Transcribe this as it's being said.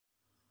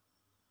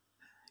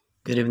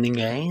Good evening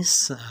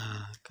guys,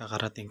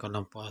 kakarating ko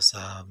lang po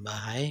sa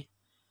bahay.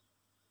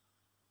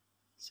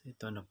 So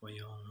ito na po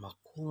yung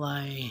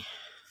makulay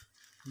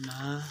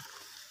na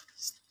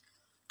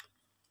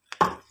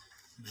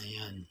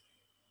yan.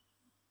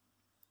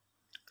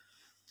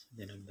 So,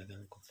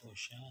 dinagdagan ko po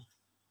siya.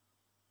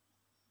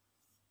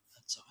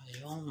 At saka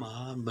yung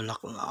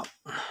mabulaklak.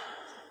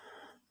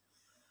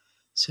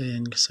 So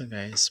yan kasi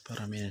guys,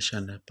 parami na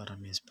siya,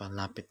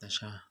 palapit na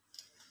siya.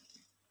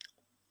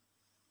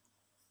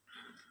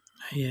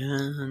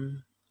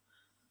 Ayan.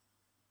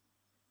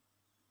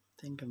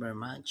 Thank you very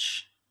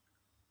much.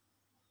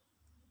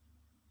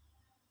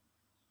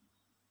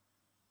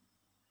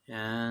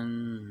 Yan.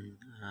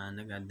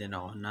 Nag-add din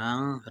ako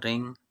ng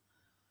ring.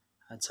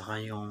 At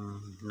saka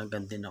yung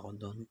nag-add din ako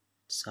doon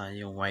sa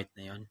yung white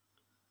na yun.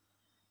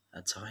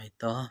 At saka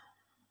ito.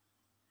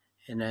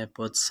 And I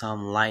put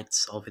some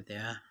lights over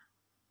there.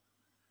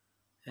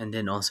 And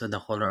then also the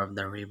color of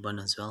the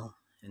ribbon as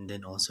well. And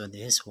then also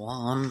this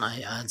one,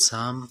 I add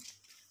some.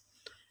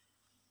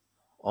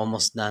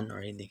 Almost done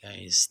already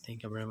guys.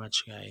 Thank you very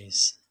much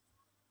guys.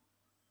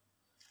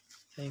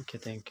 Thank you,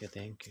 thank you,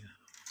 thank you.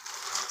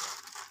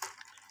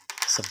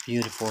 It's a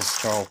beautiful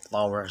straw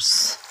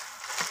flowers.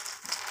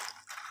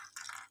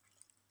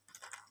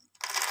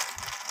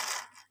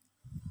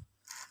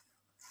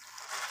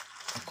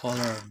 The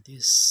color of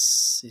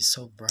this is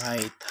so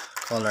bright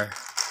color.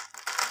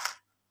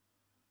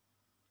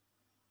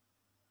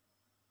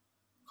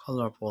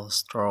 Colorful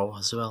straw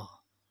as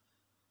well.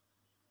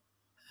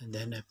 And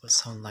then I put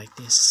some like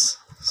this,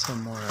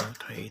 some more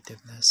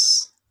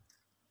creativeness.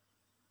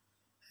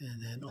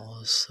 And then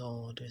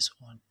also this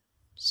one,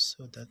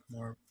 so that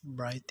more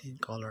bright in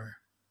color.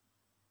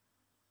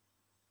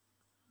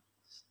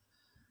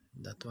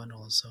 That one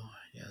also,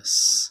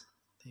 yes.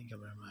 Thank you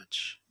very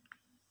much.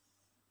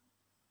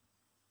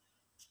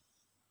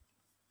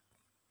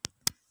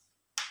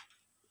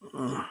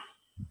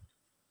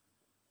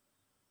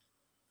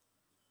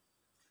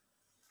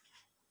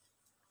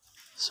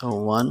 So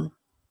 1,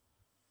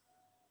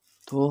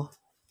 2,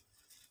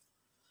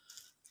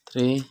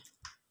 3,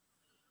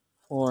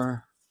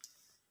 4,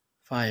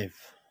 5.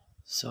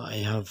 So I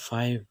have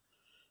 5,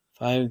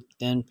 10,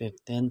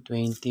 15,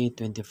 20,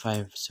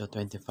 25. So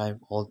 25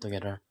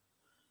 altogether.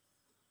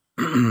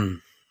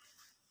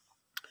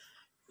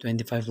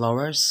 25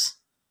 flowers.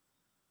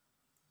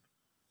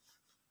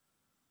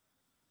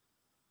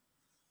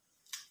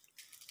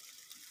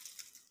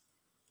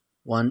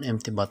 One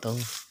empty bottle.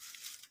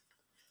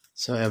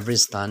 So every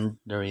stand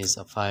there is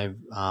a 5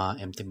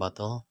 empty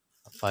bottle,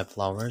 5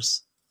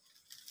 flowers.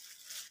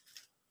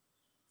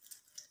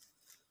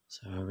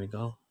 So here we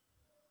go.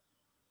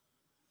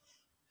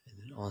 And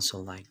then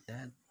also like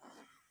that.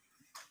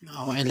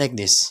 Oh, I like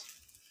this.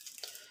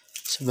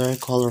 It's very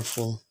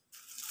colorful.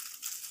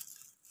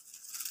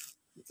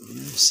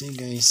 See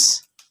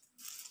guys,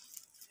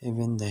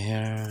 even the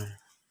hair,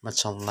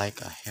 much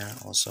unlike a hair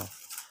also.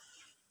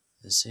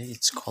 You see,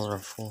 it's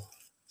colorful.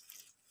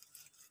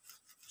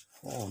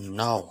 Oh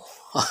no.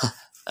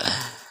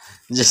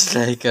 Just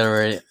like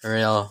a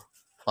real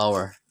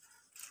flower.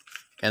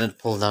 Cannot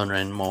pull down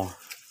anymore.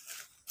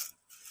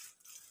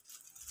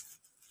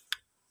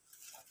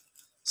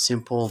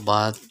 Simple,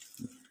 but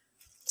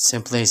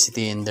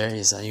simplicity in there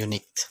is a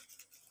unique.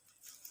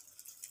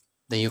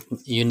 The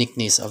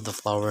uniqueness of the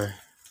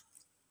flower.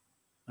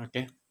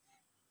 Okay.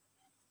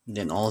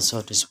 Then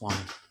also this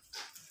one.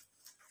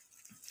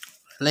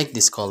 I like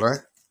this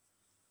color.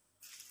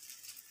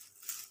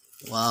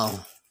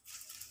 Wow.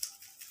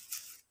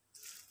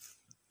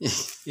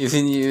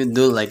 Even you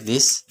do like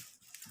this,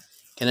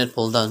 cannot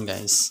pull down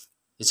guys.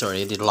 It's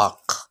already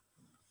locked.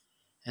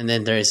 And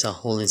then there is a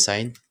hole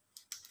inside.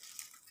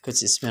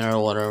 Because it's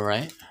mineral water,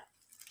 right?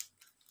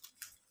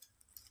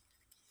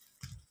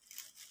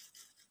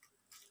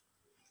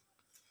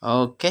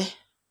 Okay.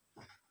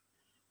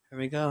 Here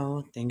we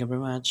go. Thank you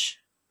very much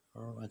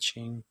for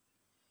watching.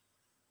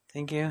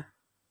 Thank you.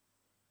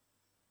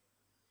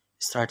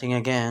 Starting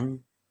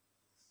again.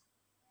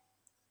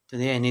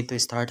 Today I need to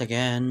start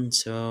again.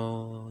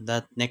 So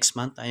that next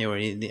month I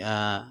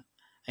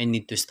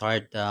need to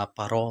start the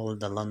parole,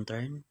 the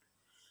lantern.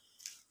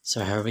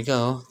 So here we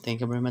go.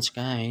 Thank you very much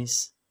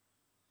guys.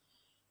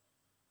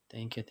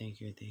 Thank you,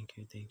 thank you, thank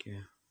you, thank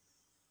you.